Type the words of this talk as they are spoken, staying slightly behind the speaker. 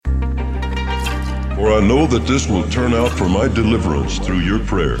For I know that this will turn out for my deliverance through your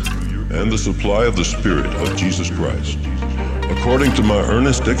prayer and the supply of the Spirit of Jesus Christ, according to my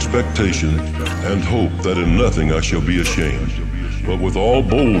earnest expectation and hope that in nothing I shall be ashamed, but with all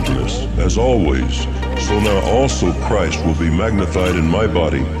boldness, as always, so now also Christ will be magnified in my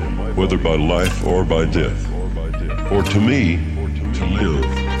body, whether by life or by death. For to me, to live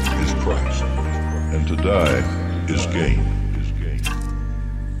is Christ, and to die is gain.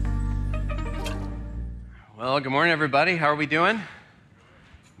 Well, good morning, everybody. How are we doing?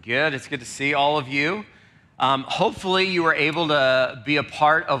 Good. It's good to see all of you. Hopefully, you were able to be a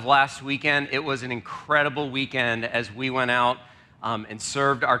part of last weekend. It was an incredible weekend as we went out and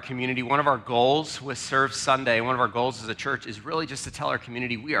served our community. One of our goals with Serve Sunday, one of our goals as a church is really just to tell our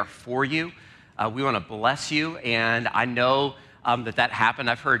community we are for you. We want to bless you, and I know that happened.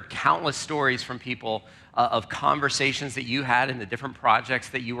 I've heard countless stories from people of conversations that you had in the different projects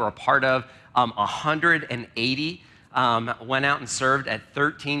that you were a part of. 180 went out and served at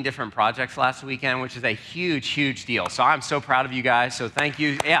 13 different projects last weekend, which is a huge, huge deal. So I'm so proud of you guys, so thank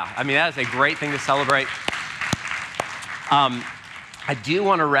you. Yeah, I mean, that is a great thing to celebrate. I do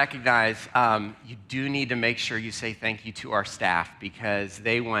want to recognize you do need to make sure you say thank you to our staff because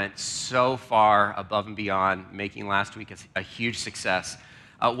they went so far above and beyond making last week a huge success.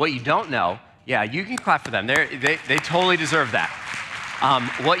 What you don't know, yeah, you can clap for them. They totally deserve that.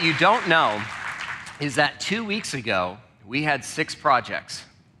 What you don't know is that 2 weeks ago, we had 6 projects.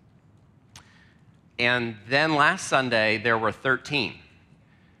 And then last Sunday, there were 13.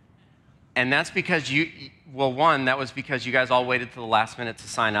 And that's because that was because you guys all waited till the last minute to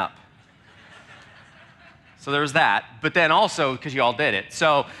sign up. So there was that. But then also, because you all did it.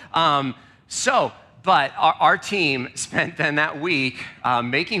 But our team spent then that week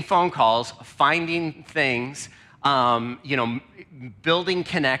making phone calls, finding things, building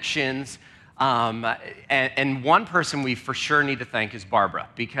connections. And one person we for sure need to thank is Barbara,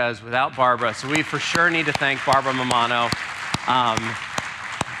 because without Barbara, so we for sure need to thank Barbara Mamano,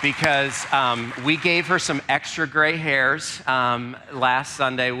 because we gave her some extra gray hairs last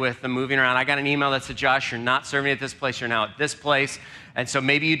Sunday with the moving around. I got an email that said, Josh, you're not serving at this place, you're now at this place. And so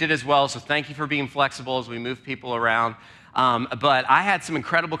maybe you did as well, so thank you for being flexible as we move people around. But I had some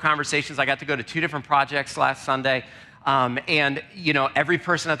incredible conversations. I got to go to 2 different projects last Sunday. And every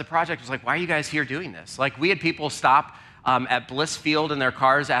person at the project was like, why are you guys here doing this? Like, we had people stop at Bliss Field in their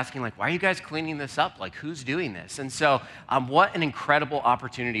cars asking, like, why are you guys cleaning this up? Like, who's doing this? And so what an incredible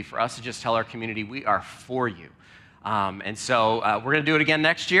opportunity for us to just tell our community we are for you. And so we're going to do it again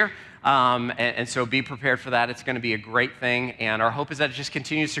next year. And so be prepared for that. It's going to be a great thing. And our hope is that it just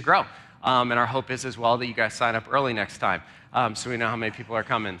continues to grow. And our hope is as well that you guys sign up early next time so we know how many people are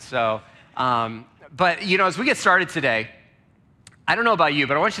coming. So, but, as we get started today, I don't know about you,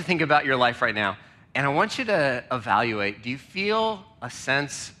 but I want you to think about your life right now. And I want you to evaluate, do you feel a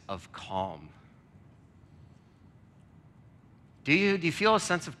sense of calm? Do you feel a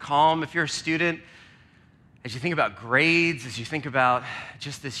sense of calm? If you're a student, as you think about grades, as you think about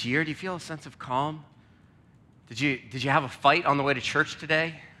just this year, do you feel a sense of calm? Did you have a fight on the way to church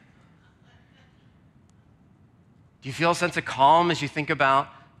today? Do you feel a sense of calm as you think about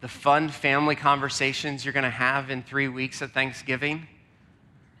the fun family conversations you're going to have in 3 weeks at Thanksgiving?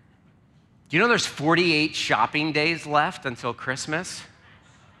 Do you know there's 48 shopping days left until Christmas?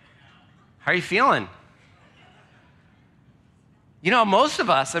 How are you feeling? Most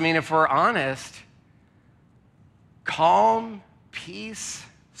of us, if we're honest, calm, peace,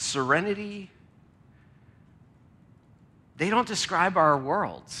 serenity, they don't describe our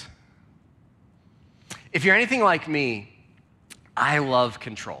worlds. If you're anything like me, I love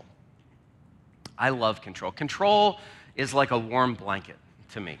control. I love control. Control is like a warm blanket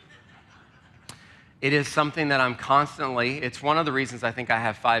to me. It is something that it's one of the reasons I think I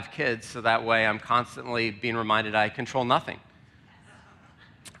have 5 kids, so that way I'm constantly being reminded I control nothing.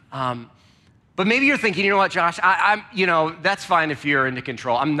 But maybe you're thinking, you know what, Josh, that's fine if you're into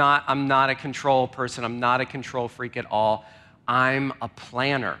control. I'm not a control person. I'm not a control freak at all. I'm a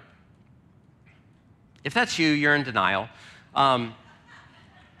planner. If that's you, you're in denial.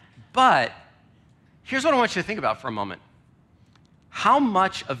 But here's what I want you to think about for a moment. How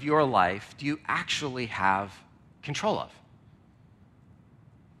much of your life do you actually have control of?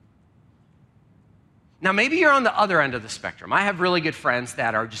 Now, maybe you're on the other end of the spectrum. I have really good friends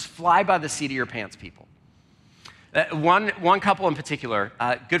that are just fly by the seat of your pants people. One couple in particular,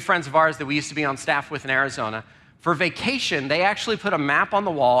 good friends of ours that we used to be on staff with in Arizona, for vacation, they actually put a map on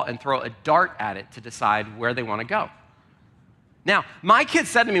the wall and throw a dart at it to decide where they want to go. Now, my kids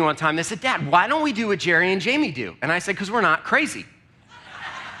said to me one time, they said, Dad, why don't we do what Jerry and Jamie do? And I said, because we're not crazy.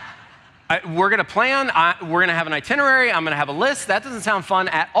 We're going to plan. We're going to have an itinerary. I'm going to have a list. That doesn't sound fun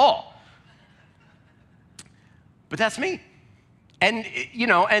at all. But that's me. And,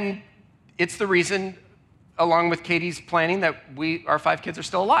 and it's the reason, along with Katie's planning, that our 5 kids are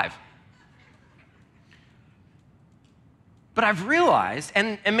still alive. But I've realized,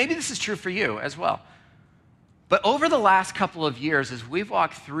 and maybe this is true for you as well, but over the last couple of years, as we've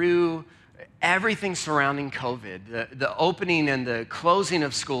walked through everything surrounding COVID, the opening and the closing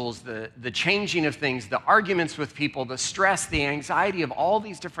of schools, the changing of things, the arguments with people, the stress, the anxiety of all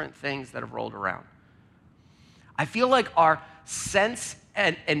these different things that have rolled around, I feel like our sense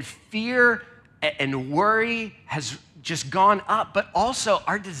and fear and worry has just gone up, but also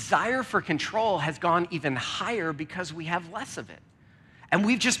our desire for control has gone even higher because we have less of it. And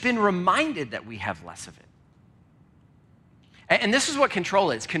we've just been reminded that we have less of it. And this is what control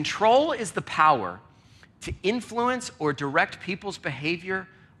is. Control is the power to influence or direct people's behavior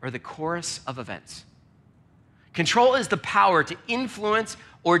or the course of events. Control is the power to influence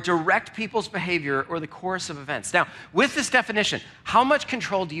or direct people's behavior or the course of events. Now, with this definition, how much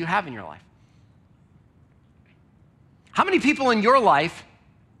control do you have in your life? How many people in your life,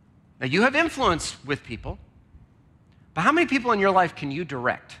 now you have influence with people, but how many people in your life can you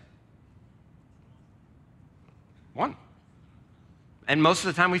direct? 1. And most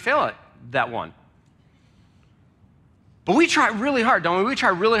of the time we fail at that 1. But we try really hard, don't we? We try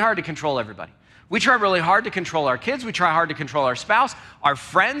really hard to control everybody. We try really hard to control our kids. We try hard to control our spouse, our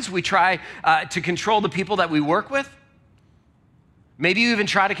friends. We try to control the people that we work with. Maybe you even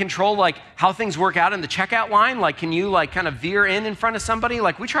try to control like how things work out in the checkout line. Like, can you like kind of veer in front of somebody?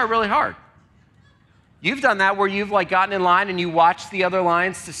 Like, we try really hard. You've done that where you've like gotten in line and you watched the other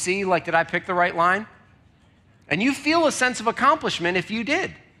lines to see like, did I pick the right line? And you feel a sense of accomplishment if you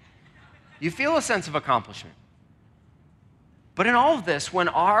did. You feel a sense of accomplishment. But in all of this, when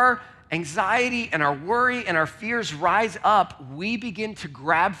our anxiety and our worry and our fears rise up, we begin to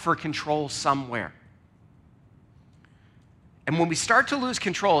grab for control somewhere. And when we start to lose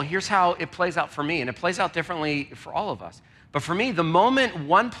control, here's how it plays out for me, and it plays out differently for all of us. But for me, the moment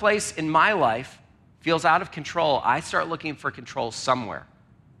one place in my life feels out of control, I start looking for control somewhere.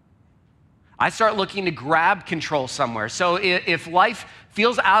 I start looking to grab control somewhere. So if life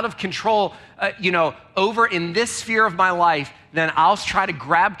feels out of control, over in this sphere of my life, then I'll try to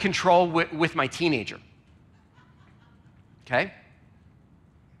grab control with my teenager. Okay?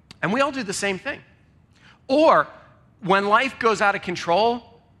 And we all do the same thing. Or when life goes out of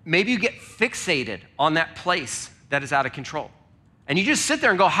control, maybe you get fixated on that place that is out of control. And you just sit there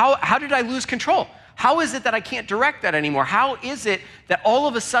and go, how did I lose control? How is it that I can't direct that anymore? How is it that all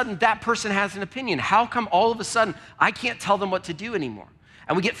of a sudden that person has an opinion? How come all of a sudden I can't tell them what to do anymore?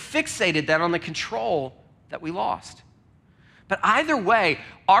 And we get fixated then on the control that we lost. But either way,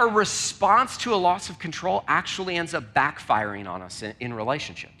 our response to a loss of control actually ends up backfiring on us in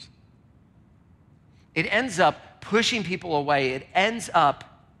relationships. It ends up pushing people away. It ends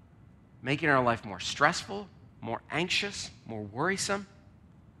up making our life more stressful, more anxious, more worrisome.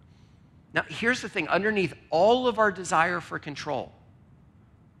 Now, here's the thing. Underneath all of our desire for control,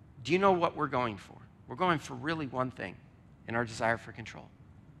 do you know what we're going for? We're going for really one thing in our desire for control,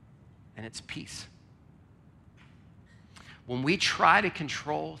 and it's peace. When we try to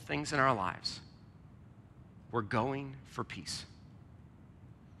control things in our lives, we're going for peace.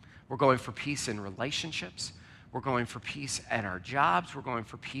 We're going for peace in relationships. We're going for peace at our jobs. We're going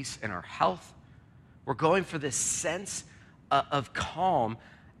for peace in our health. We're going for this sense of calm.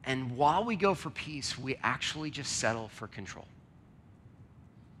 And while we go for peace, we actually just settle for control.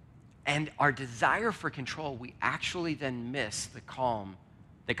 And our desire for control, we actually then miss the calm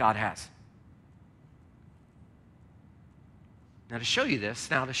that God has. Now, to show you this,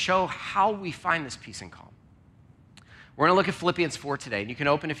 to show how we find this peace and calm, we're going to look at Philippians 4 today. And you can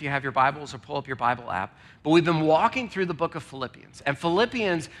open if you have your Bibles or pull up your Bible app. But we've been walking through the book of Philippians. And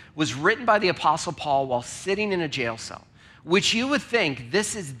Philippians was written by the Apostle Paul while sitting in a jail cell, which you would think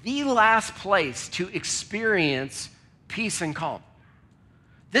this is the last place to experience peace and calm.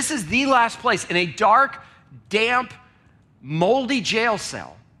 This is the last place in a dark, damp, moldy jail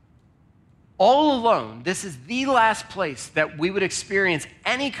cell. All alone, this is the last place that we would experience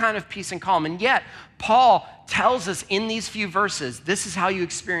any kind of peace and calm. And yet, Paul tells us in these few verses, this is how you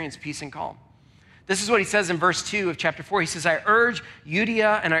experience peace and calm. This is what he says in verse 2 of chapter 4. He says, I urge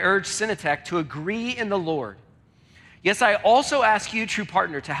Euodia and I urge Syntyche to agree in the Lord. Yes, I also ask you, true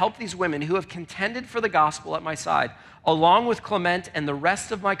partner, to help these women who have contended for the gospel at my side, along with Clement and the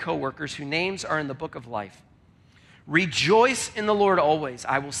rest of my co-workers whose names are in the book of life. Rejoice in the Lord always.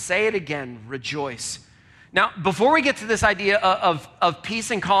 I will say it again, rejoice. Now, before we get to this idea of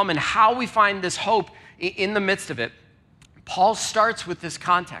peace and calm and how we find this hope in the midst of it, Paul starts with this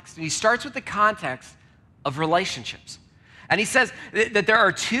context. And he starts with the context of relationships. And he says that there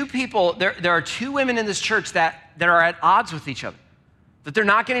are two people, there are two women in this church that are at odds with each other, that they're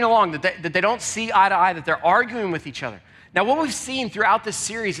not getting along, that they don't see eye to eye, that they're arguing with each other. Now, what we've seen throughout this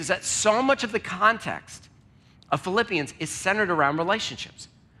series is that so much of the context of Philippians is centered around relationships.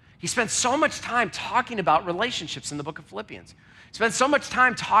 He spent so much time talking about relationships in the book of Philippians. He spent so much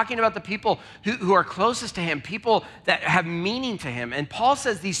time talking about the people who are closest to him, people that have meaning to him. And Paul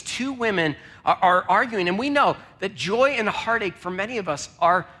says these two women are arguing, and we know that joy and heartache for many of us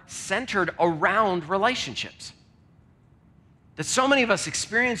are centered around relationships. That so many of us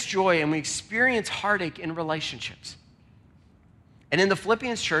experience joy and we experience heartache in relationships. And in the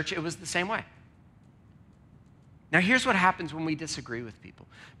Philippians church, it was the same way. Now, here's what happens when we disagree with people.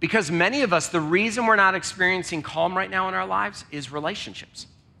 Because many of us, the reason we're not experiencing calm right now in our lives is relationships.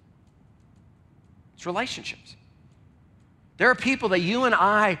 It's relationships. There are people that you and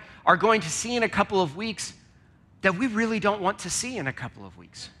I are going to see in a couple of weeks that we really don't want to see in a couple of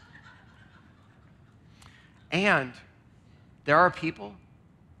weeks. And there are people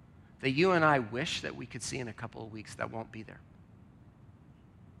that you and I wish that we could see in a couple of weeks that won't be there.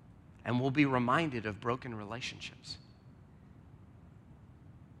 And we'll be reminded of broken relationships.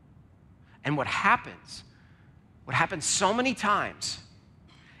 And what happens so many times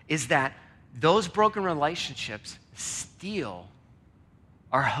is that those broken relationships steal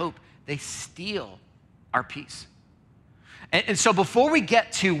our hope. They steal our peace. And so before we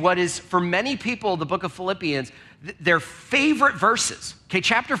get to what is, for many people, the book of Philippians, their favorite verses. Okay,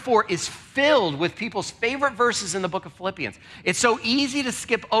 chapter 4 is filled with people's favorite verses in the book of Philippians. It's so easy to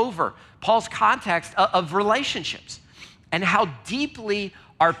skip over Paul's context of relationships and how deeply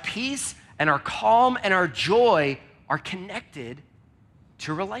our peace and our calm and our joy are connected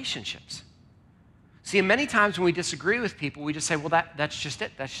to relationships. See, many times when we disagree with people, we just say, well, that's just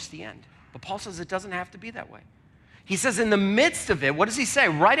it. That's just the end. But Paul says it doesn't have to be that way. He says in the midst of it, what does he say?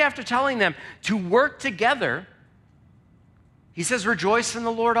 Right after telling them to work together, he says, rejoice in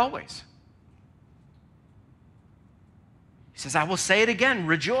the Lord always. He says, I will say it again,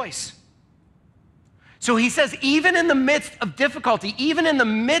 rejoice. So he says, even in the midst of difficulty, even in the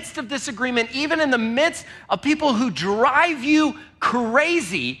midst of disagreement, even in the midst of people who drive you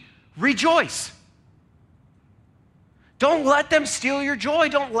crazy, rejoice. Don't let them steal your joy.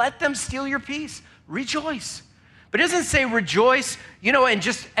 Don't let them steal your peace. Rejoice. But it doesn't say rejoice,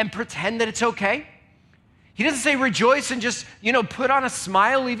 and pretend that it's okay. He doesn't say rejoice and just, put on a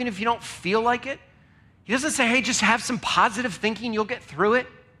smile even if you don't feel like it. He doesn't say, hey, just have some positive thinking, you'll get through it.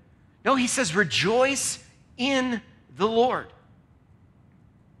 No, he says rejoice in the Lord.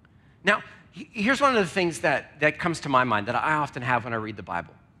 Now, here's one of the things that comes to my mind that I often have when I read the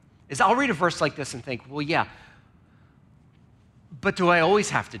Bible, is I'll read a verse like this and think, well, yeah, but do I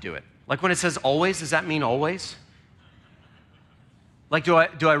always have to do it? Like when it says always, does that mean always? Like, do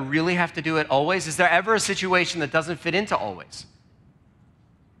I really have to do it always? Is there ever a situation that doesn't fit into always?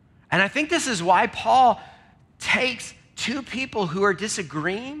 And I think this is why Paul takes two people who are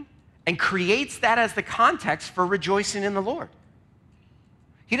disagreeing and creates that as the context for rejoicing in the Lord.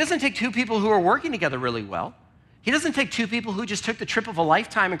 He doesn't take two people who are working together really well. He doesn't take two people who just took the trip of a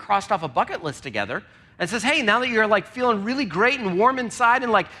lifetime and crossed off a bucket list together and says, hey, now that you're feeling really great and warm inside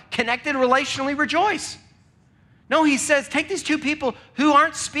and connected relationally, rejoice. No, he says, take these two people who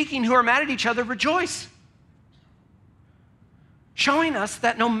aren't speaking, who are mad at each other, rejoice. Showing us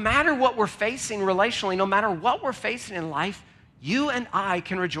that no matter what we're facing relationally, no matter what we're facing in life, you and I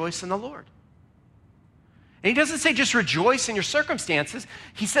can rejoice in the Lord. And he doesn't say just rejoice in your circumstances.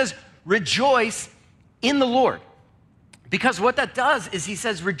 He says rejoice in the Lord. Because what that does is he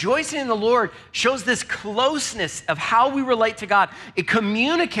says rejoicing in the Lord shows this closeness of how we relate to God. It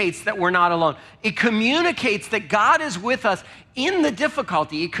communicates that we're not alone. It communicates that God is with us in the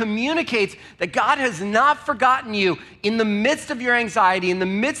difficulty. It communicates that God has not forgotten you in the midst of your anxiety, in the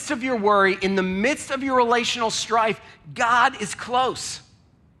midst of your worry, in the midst of your relational strife. God is close.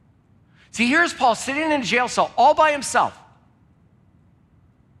 See, here's Paul sitting in a jail cell all by himself.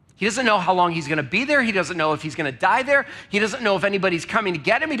 He doesn't know how long he's going to be there. He doesn't know if he's going to die there. He doesn't know if anybody's coming to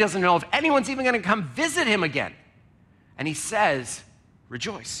get him. He doesn't know if anyone's even going to come visit him again. And he says,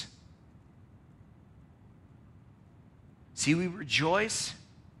 rejoice. See, we rejoice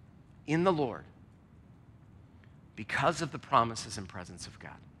in the Lord because of the promises and presence of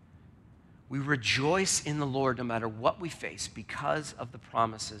God. We rejoice in the Lord no matter what we face because of the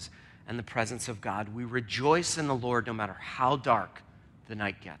promises and the presence of God. We rejoice in the Lord no matter how dark the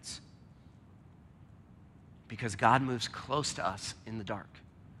night gets. because God moves close to us in the dark.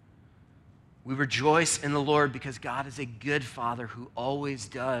 We rejoice in the Lord because God is a good Father who always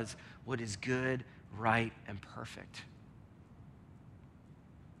does what is good, right, and perfect.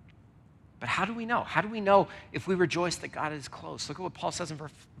 But how do we know? How do we know if we rejoice that God is close? Look at what Paul says in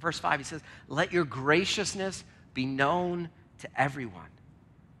verse 5. He says, let your graciousness be known to everyone.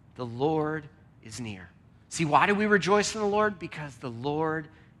 The Lord is near. See, why do we rejoice in the Lord? Because the Lord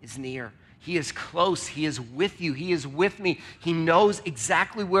is near. He is close. He is with you. He is with me. He knows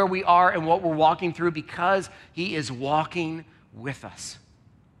exactly where we are and what we're walking through because he is walking with us.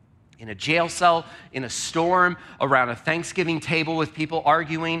 In a jail cell, in a storm, around a Thanksgiving table with people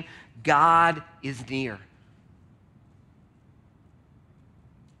arguing, God is near.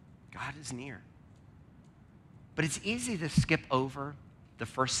 God is near. But it's easy to skip over the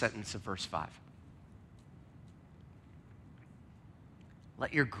first sentence of verse 5.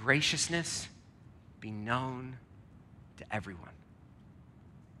 Let your graciousness be known to everyone.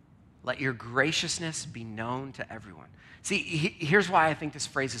 Let your graciousness be known to everyone. See, here's why I think this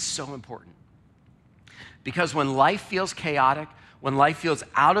phrase is so important. Because when life feels chaotic, when life feels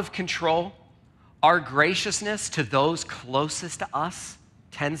out of control, our graciousness to those closest to us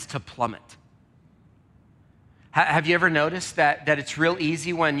tends to plummet. Have you ever noticed that it's real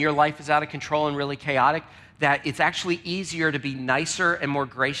easy when your life is out of control and really chaotic, that it's actually easier to be nicer and more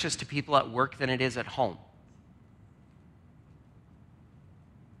gracious to people at work than it is at home?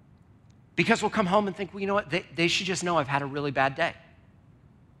 Because we'll come home and think, well, you know what? They should just know I've had a really bad day.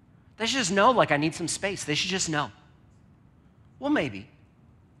 They should just know, like, I need some space. They should just know. Well, maybe.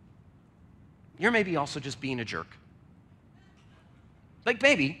 You're maybe also just being a jerk. Like,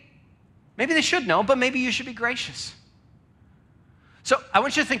 maybe. Maybe they should know, but maybe you should be gracious. So I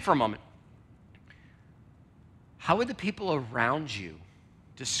want you to think for a moment. How would the people around you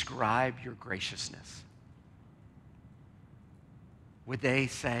describe your graciousness? Would they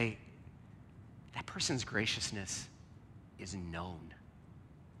say, that person's graciousness is known?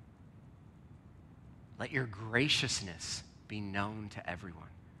 Let your graciousness be known to everyone.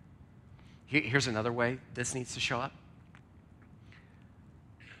 Here's another way this needs to show up.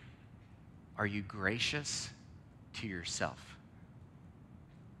 Are you gracious to yourself?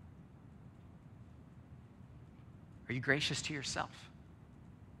 Are you gracious to yourself?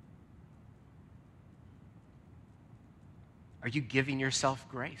 Are you giving yourself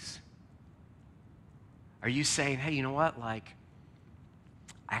grace? Are you saying, hey, you know what? Like,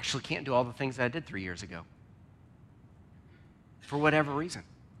 I actually can't do all the things that I did 3 years ago. For whatever reason.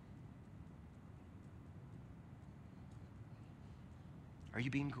 Are you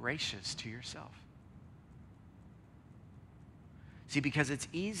being gracious to yourself? See, because it's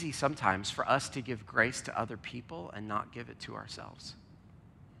easy sometimes for us to give grace to other people and not give it to ourselves.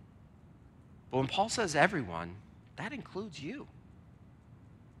 But when Paul says everyone, that includes you.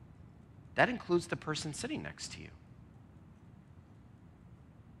 That includes the person sitting next to you.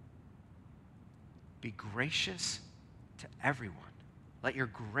 Be gracious to everyone. Let your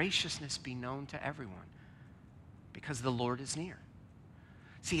graciousness be known to everyone because the Lord is near.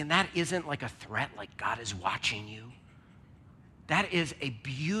 See, and that isn't like a threat, like God is watching you. That is a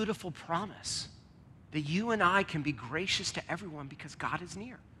beautiful promise that you and I can be gracious to everyone because God is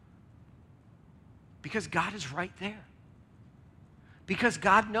near. Because God is right there. Because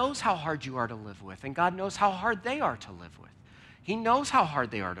God knows how hard you are to live with, and God knows how hard they are to live with. He knows how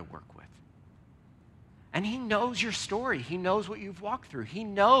hard they are to work with. And he knows your story. He knows what you've walked through. He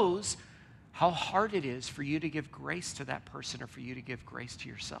knows how hard it is for you to give grace to that person or for you to give grace to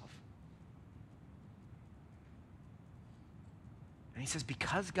yourself. And he says,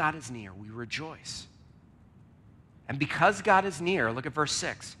 because God is near, we rejoice. And because God is near, look at verse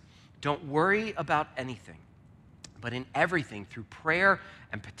 6, don't worry about anything, but in everything, through prayer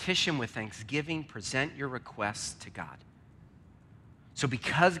and petition with thanksgiving, present your requests to God. So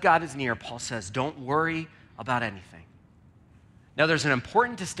because God is near, Paul says, don't worry about anything. Now, there's an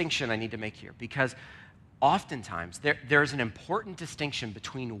important distinction I need to make here because oftentimes there's an important distinction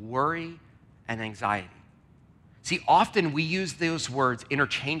between worry and anxiety. See, often we use those words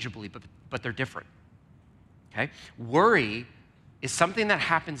interchangeably, but they're different. Okay? Worry is something that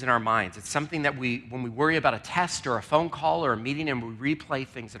happens in our minds. It's something that when we worry about a test or a phone call or a meeting and we replay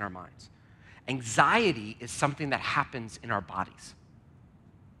things in our minds. Anxiety is something that happens in our bodies.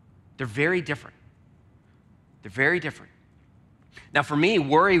 They're very different. They're very different. Now, for me,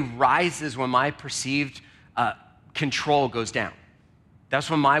 worry rises when my perceived control goes down. That's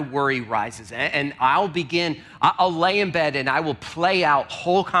when my worry rises. And I'll lay in bed and I will play out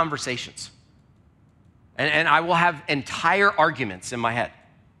whole conversations. And I will have entire arguments in my head.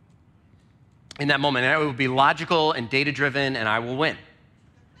 in that moment. And it will be logical and data-driven, and I will win.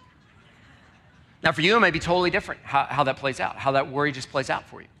 Now, for you, it may be totally different how that plays out, how that worry just plays out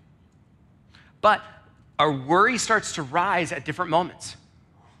for you. But our worry starts to rise at different moments.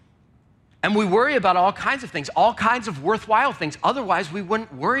 And we worry about all kinds of things, all kinds of worthwhile things. Otherwise, we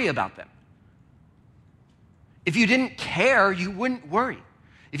wouldn't worry about them. If you didn't care, you wouldn't worry.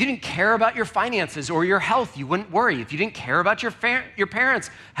 If you didn't care about your finances or your health, you wouldn't worry. If you didn't care about your parents'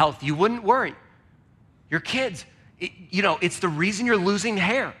 health, you wouldn't worry. Your kids, it's the reason you're losing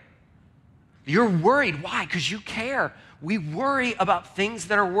hair. You're worried. Why? Because you care. We worry about things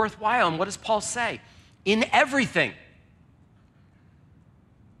that are worthwhile. And what does Paul say? In everything.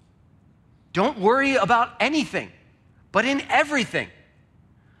 Don't worry about anything, but in everything.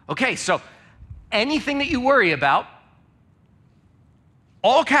 Okay, so anything that you worry about,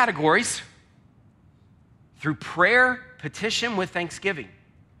 all categories, through prayer, petition, with thanksgiving.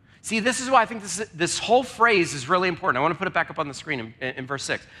 See, this is why I think this whole phrase is really important. I want to put it back up on the screen in verse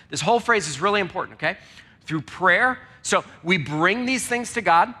 6. This whole phrase is really important, okay? Through prayer. So we bring these things to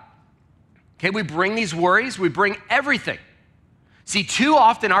God. Okay, we bring these worries. We bring everything. See, too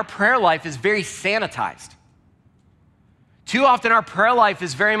often our prayer life is very sanitized. Too often our prayer life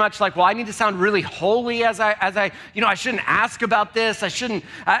is very much like, well, I need to sound really holy as I shouldn't ask about this. I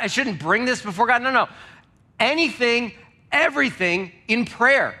shouldn't bring this before God. No. Anything, everything in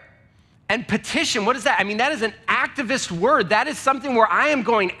prayer. And petition, what is that? I mean, that is an activist word. That is something where I am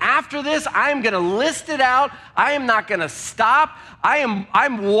going after this. I am going to list it out. I am not going to stop.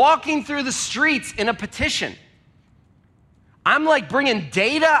 I'm walking through the streets in a petition. I'm like bringing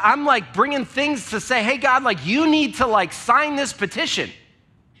data. I'm like bringing things to say, hey, God, like you need to like sign this petition.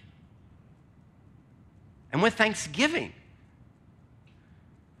 And with thanksgiving.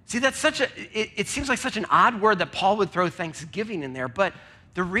 See, that's it seems like such an odd word that Paul would throw thanksgiving in there, but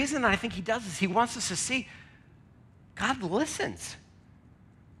the reason I think he does is he wants us to see God listens.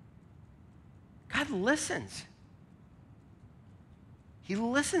 God listens. He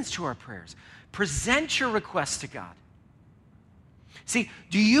listens to our prayers. Present your requests to God. See,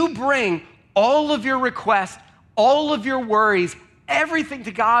 do you bring all of your requests, all of your worries, everything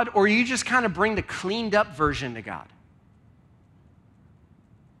to God, or you just kind of bring the cleaned up version to God?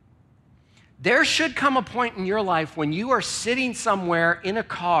 There should come a point in your life when you are sitting somewhere in a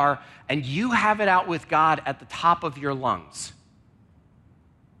car and you have it out with God at the top of your lungs.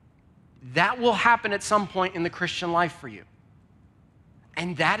 That will happen at some point in the Christian life for you.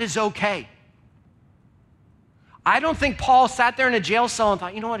 And that is okay. I don't think Paul sat there in a jail cell and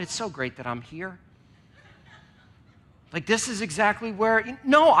thought, you know what, it's so great that I'm here. Like, this is exactly where,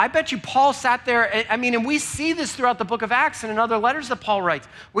 no, I bet you Paul sat there, and we see this throughout the book of Acts and in other letters that Paul writes,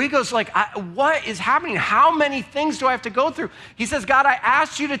 where he goes like, what is happening? How many things do I have to go through? He says, God, I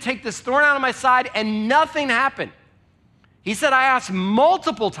asked you to take this thorn out of my side, and nothing happened. He said, I asked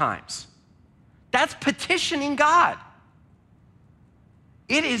multiple times. That's petitioning God.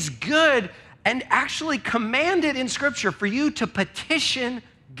 It is good and actually commanded in Scripture for you to petition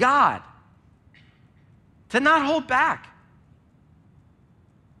God. To not hold back.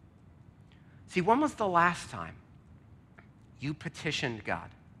 See, when was the last time you petitioned God?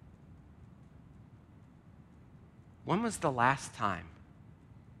 When was the last time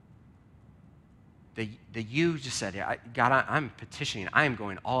that you just said, God, I'm petitioning, I am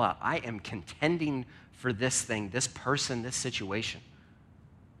going all out, I am contending for this thing, this person, this situation?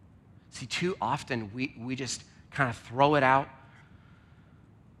 See, too often we just kind of throw it out,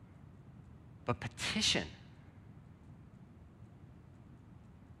 but petition.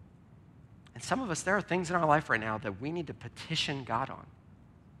 And some of us, there are things in our life right now that we need to petition God on.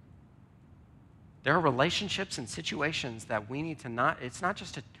 There are relationships and situations that we need to it's not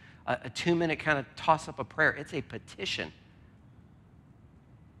just a 2-minute kind of toss up a prayer, it's a petition.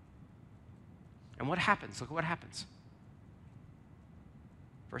 And what happens? Look at what happens.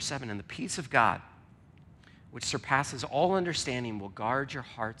 Verse 7, and the peace of God, which surpasses all understanding, will guard your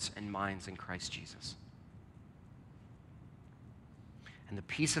hearts and minds in Christ Jesus. And the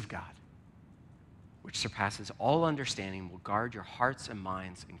peace of God, which surpasses all understanding, will guard your hearts and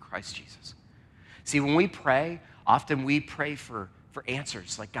minds in Christ Jesus. See, when we pray, often we pray for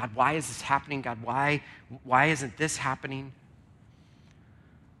answers. Like, God, why is this happening? God, why isn't this happening?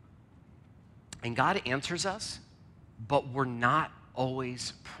 And God answers us, but we're not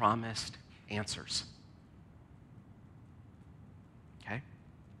always promised answers. Okay?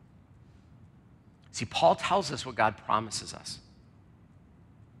 See, Paul tells us what God promises us.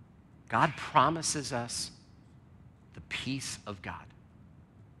 God promises us the peace of God.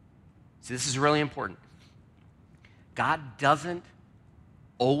 See, this is really important. God doesn't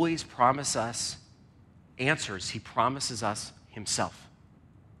always promise us answers. He promises us himself,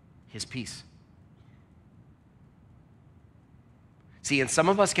 his peace. See, and some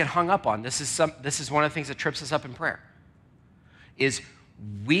of us get hung up on, this is one of the things that trips us up in prayer, is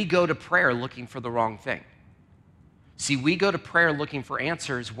we go to prayer looking for the wrong thing. See, we go to prayer looking for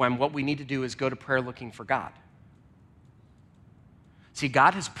answers when what we need to do is go to prayer looking for God. See,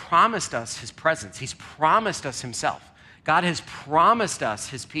 God has promised us his presence. He's promised us himself. God has promised us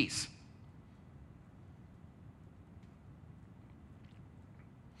his peace.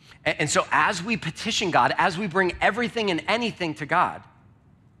 And so as we petition God, as we bring everything and anything to God,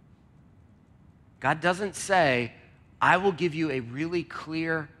 God doesn't say, I will give you a really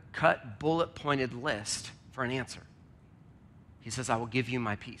clear-cut, bullet-pointed list for an answer. He says, I will give you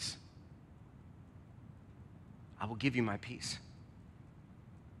my peace. I will give you my peace.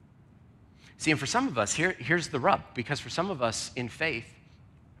 See, and for some of us, here's the rub, because for some of us in faith,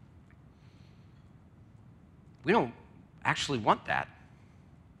 we don't actually want that.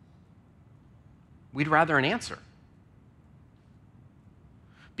 We'd rather an answer.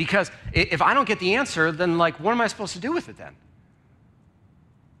 Because if I don't get the answer, then what am I supposed to do with it then?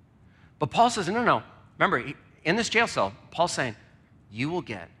 But Paul says, no. Remember, in this jail cell, Paul's saying, you will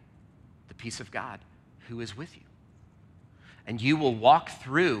get the peace of God who is with you. And you will walk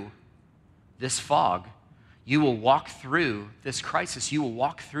through this fog. You will walk through this crisis. You will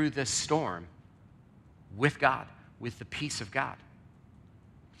walk through this storm with God, with the peace of God.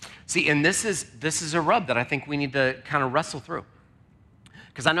 See, and this is a rub that I think we need to kind of wrestle through.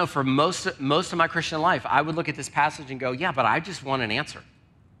 Because I know for most of my Christian life, I would look at this passage and go, yeah, but I just want an answer.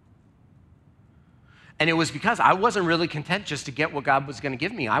 And it was because I wasn't really content just to get what God was going to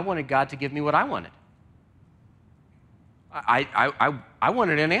give me. I wanted God to give me what I wanted. I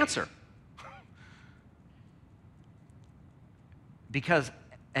wanted an answer. Because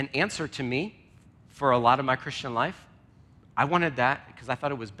an answer to me, for a lot of my Christian life, I wanted that because I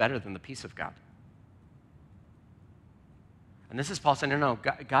thought it was better than the peace of God. And this is Paul saying, no,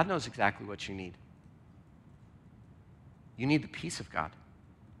 God knows exactly what you need. You need the peace of God.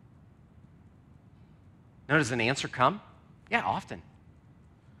 Now, does an answer come? Yeah, often.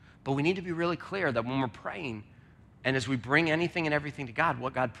 But we need to be really clear that when we're praying and as we bring anything and everything to God,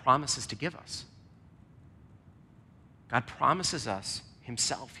 what God promises to give us. God promises us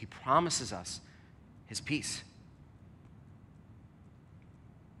himself. He promises us his peace.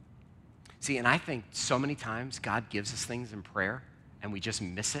 See, and I think so many times God gives us things in prayer and we just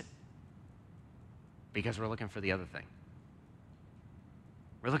miss it because we're looking for the other thing.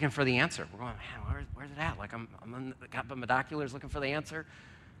 We're looking for the answer. We're going, man, where's it at? Got my binoculars looking for the answer.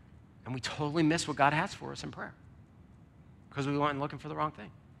 And we totally miss what God has for us in prayer because we went looking for the wrong thing.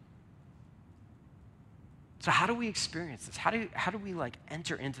 So how do we experience this? How do we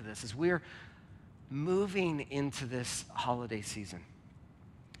enter into this as we're moving into this holiday season?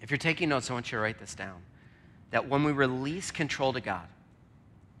 If you're taking notes, I want you to write this down. That when we release control to God,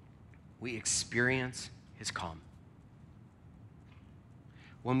 we experience his calm.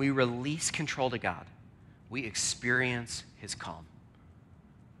 When we release control to God, we experience his calm.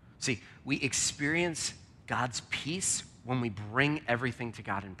 See, we experience God's peace when we bring everything to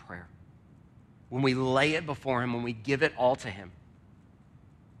God in prayer. When we lay it before him, when we give it all to him.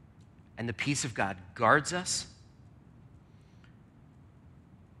 And the peace of God guards us.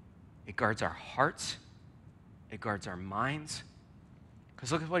 It guards our hearts. It guards our minds.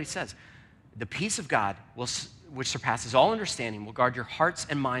 Because look at what he says. The peace of God, which surpasses all understanding, will guard your hearts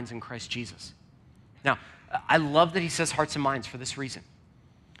and minds in Christ Jesus. Now, I love that he says hearts and minds for this reason.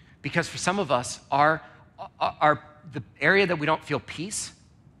 Because for some of us, the area that we don't feel peace,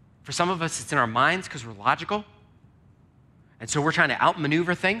 for some of us, it's in our minds because we're logical. And so we're trying to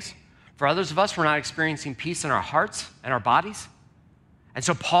outmaneuver things. For others of us, we're not experiencing peace in our hearts and our bodies. And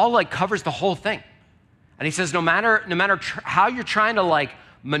so Paul covers the whole thing. And he says, no matter how you're trying to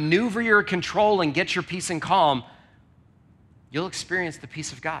maneuver your control and get your peace and calm, you'll experience the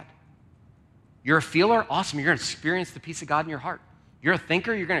peace of God. You're a feeler? Awesome. You're going to experience the peace of God in your heart. You're a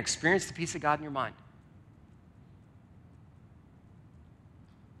thinker? You're going to experience the peace of God in your mind.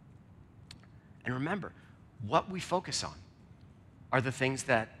 And remember, what we focus on are the things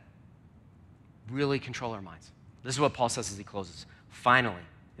that really control our minds. This is what Paul says as he closes. Finally,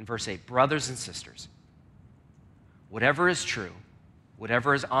 in verse 8, brothers and sisters, whatever is true,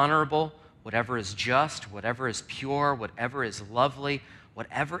 whatever is honorable, whatever is just, whatever is pure, whatever is lovely,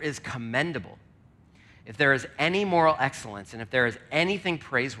 whatever is commendable, if there is any moral excellence and if there is anything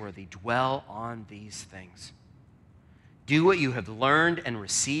praiseworthy, dwell on these things. Do what you have learned and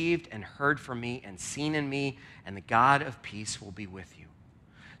received and heard from me and seen in me, and the God of peace will be with you.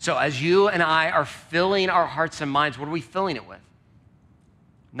 So as you and I are filling our hearts and minds, what are we filling it with?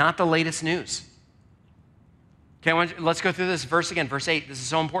 Not the latest news. Okay, let's go through this verse again, verse 8. This is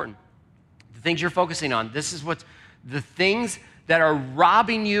so important. The things you're focusing on, this is what the things that are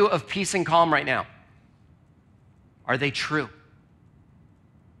robbing you of peace and calm right now. Are they true?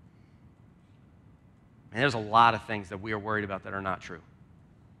 And there's a lot of things that we are worried about that are not true.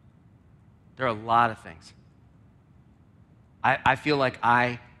 There are a lot of things. I feel like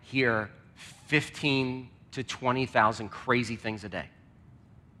I hear 15 to 20,000 crazy things a day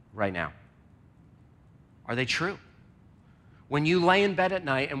right now. Are they true? When you lay in bed at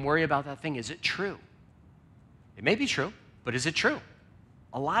night and worry about that thing, is it true? It may be true, but is it true?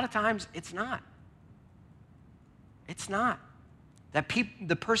 A lot of times, it's not. It's not.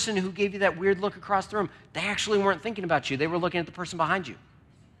 The person who gave you that weird look across the room, they actually weren't thinking about you. They were looking at the person behind you.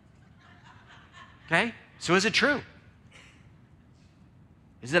 Okay? So is it true?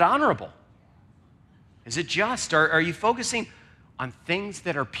 Is it honorable? Is it just? Are you focusing on things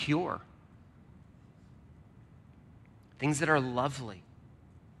that are pure? Things that are lovely,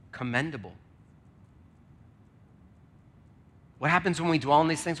 commendable? What happens when we dwell on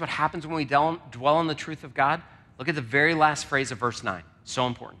these things? What happens when we dwell on the truth of God? Look at the very last phrase of verse 9. So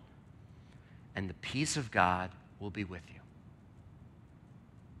important. And the peace of God will be with you.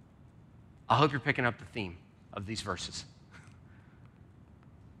 I hope you're picking up the theme of these verses.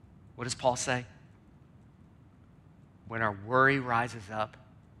 What does Paul say? When our worry rises up,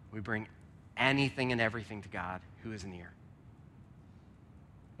 we bring anything and everything to God who is near.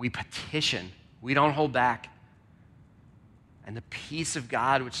 We petition. We don't hold back. And the peace of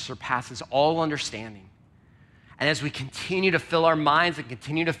God, which surpasses all understanding. And as we continue to fill our minds and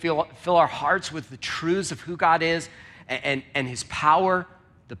continue to fill our hearts with the truths of who God is and his power,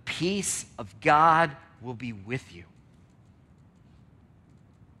 the peace of God will be with you.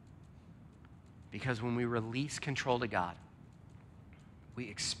 Because when we release control to God, we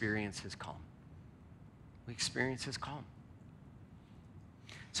experience his calm. We experience his calm.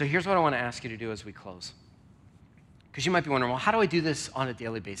 So here's what I want to ask you to do as we close. Because you might be wondering, well, how do I do this on a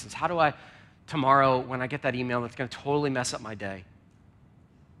daily basis? How do I, tomorrow, when I get that email that's going to totally mess up my day?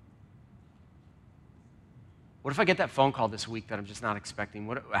 What if I get that phone call this week that I'm just not expecting?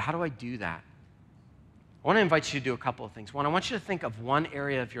 How do I do that? I want to invite you to do a couple of things. One, I want you to think of one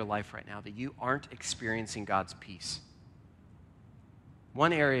area of your life right now that you aren't experiencing God's peace.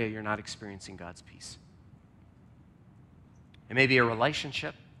 One area you're not experiencing God's peace. It may be a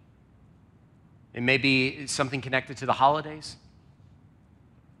relationship. It may be something connected to the holidays.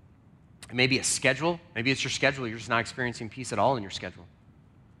 It may be a schedule. Maybe it's your schedule. You're just not experiencing peace at all in your schedule.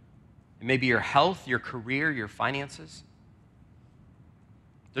 It may be your health, your career, your finances.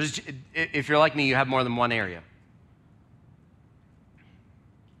 If you're like me, you have more than one area.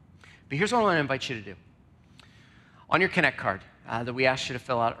 But here's what I want to invite you to do. On your Connect card that we asked you to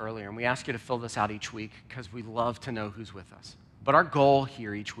fill out earlier, and we ask you to fill this out each week because we love to know who's with us. But our goal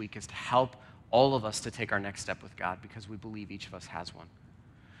here each week is to help all of us to take our next step with God because we believe each of us has one.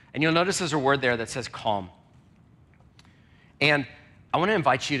 And you'll notice there's a word there that says calm. And I want to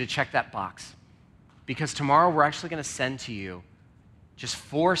invite you to check that box because tomorrow we're actually going to send to you just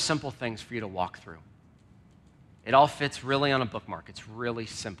 4 simple things for you to walk through. It all fits really on a bookmark. It's really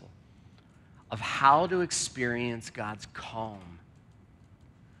simple. Of how to experience God's calm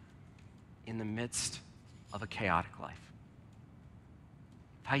in the midst of a chaotic life.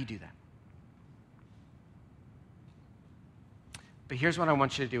 How you do that. But here's what I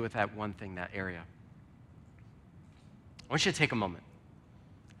want you to do with that one thing, that area. I want you to take a moment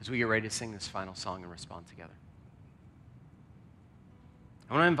as we get ready to sing this final song and respond together.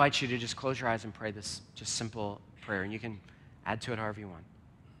 I want to invite you to just close your eyes and pray this just simple prayer, and you can add to it however you want.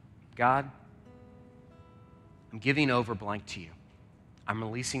 God, I'm giving over blank to you. I'm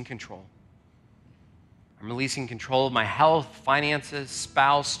releasing control. I'm releasing control of my health, finances,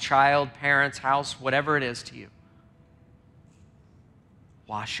 spouse, child, parents, house, whatever it is to you.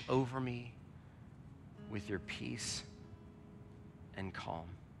 Wash over me with your peace and calm.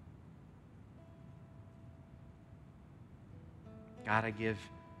 God, I give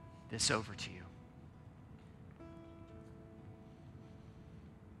this over to you.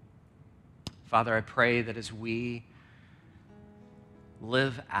 Father, I pray that as we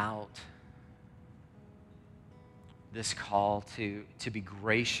live out this call to be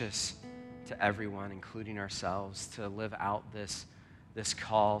gracious to everyone, including ourselves, to live out this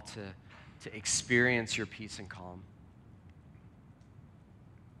call to experience your peace and calm.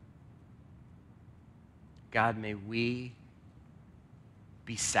 God, may we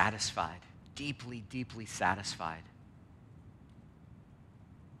be satisfied, deeply, deeply satisfied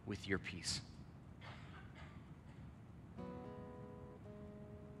with your peace.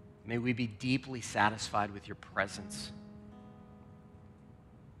 May we be deeply satisfied with your presence.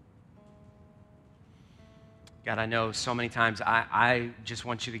 God, I know so many times I just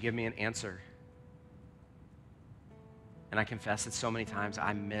want you to give me an answer. And I confess that so many times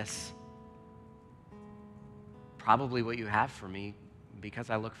I miss probably what you have for me because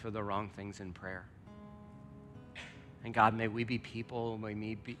I look for the wrong things in prayer. And God, may we be people,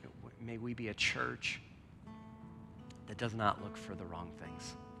 may we be a church that does not look for the wrong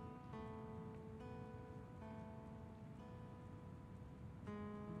things.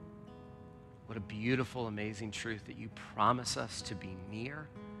 What a beautiful, amazing truth that you promise us to be near.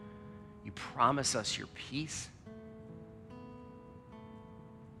 You promise us your peace.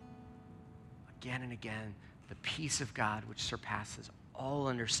 Again and again, the peace of God, which surpasses all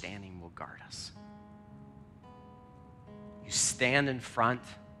understanding, will guard us. You stand in front.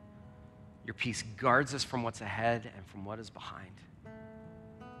 Your peace guards us from what's ahead and from what is behind.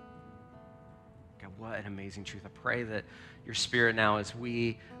 God, what an amazing truth. I pray that your Spirit now, as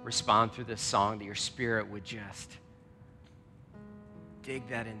we respond through this song, that your Spirit would just dig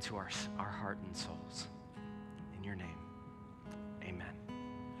that into our heart and souls. In your name, amen.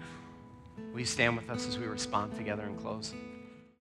 Will you stand with us as we respond together and close?